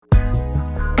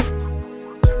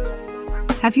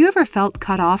Have you ever felt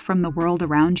cut off from the world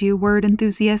around you, word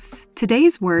enthusiasts?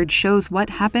 Today's word shows what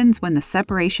happens when the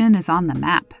separation is on the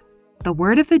map. The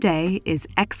word of the day is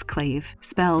exclave,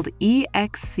 spelled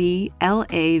E-X-C-L-A-V-E.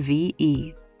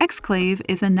 Exclave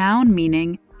is a noun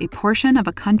meaning a portion of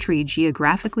a country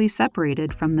geographically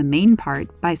separated from the main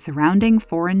part by surrounding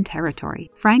foreign territory.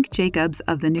 Frank Jacobs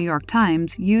of the New York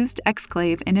Times used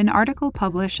exclave in an article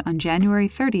published on January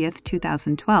 30th,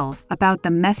 2012, about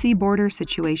the messy border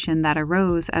situation that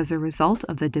arose as a result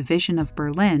of the division of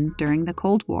Berlin during the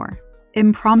Cold War.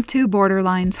 Impromptu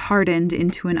borderlines hardened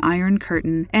into an Iron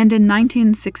Curtain, and in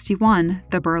 1961,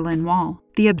 the Berlin Wall.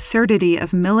 The absurdity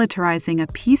of militarizing a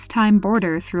peacetime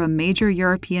border through a major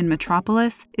European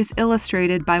metropolis is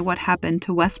illustrated by what happened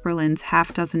to West Berlin's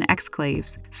half-dozen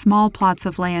exclaves, small plots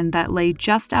of land that lay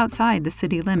just outside the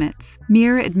city limits.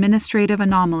 Mere administrative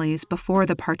anomalies before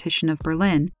the partition of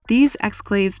Berlin, these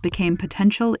exclaves became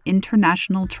potential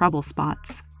international trouble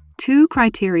spots. Two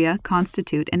criteria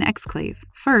constitute an exclave.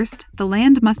 First, the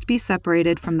land must be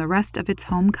separated from the rest of its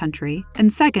home country,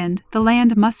 and second, the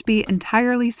land must be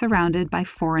entirely surrounded by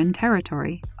foreign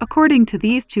territory. According to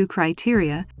these two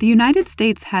criteria, the United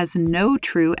States has no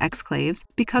true exclaves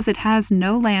because it has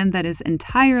no land that is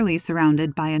entirely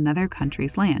surrounded by another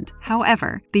country's land.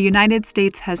 However, the United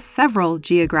States has several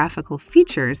geographical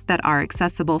features that are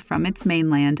accessible from its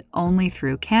mainland only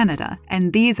through Canada,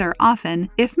 and these are often,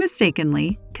 if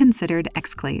mistakenly, considered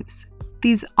exclaves.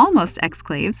 These almost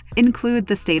exclaves include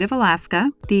the state of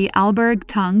Alaska, the Alberg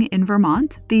Tongue in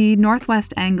Vermont, the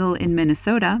Northwest Angle in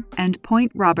Minnesota, and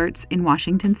Point Roberts in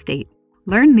Washington state.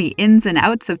 Learn the ins and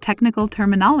outs of technical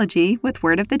terminology with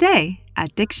Word of the Day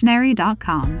at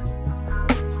dictionary.com.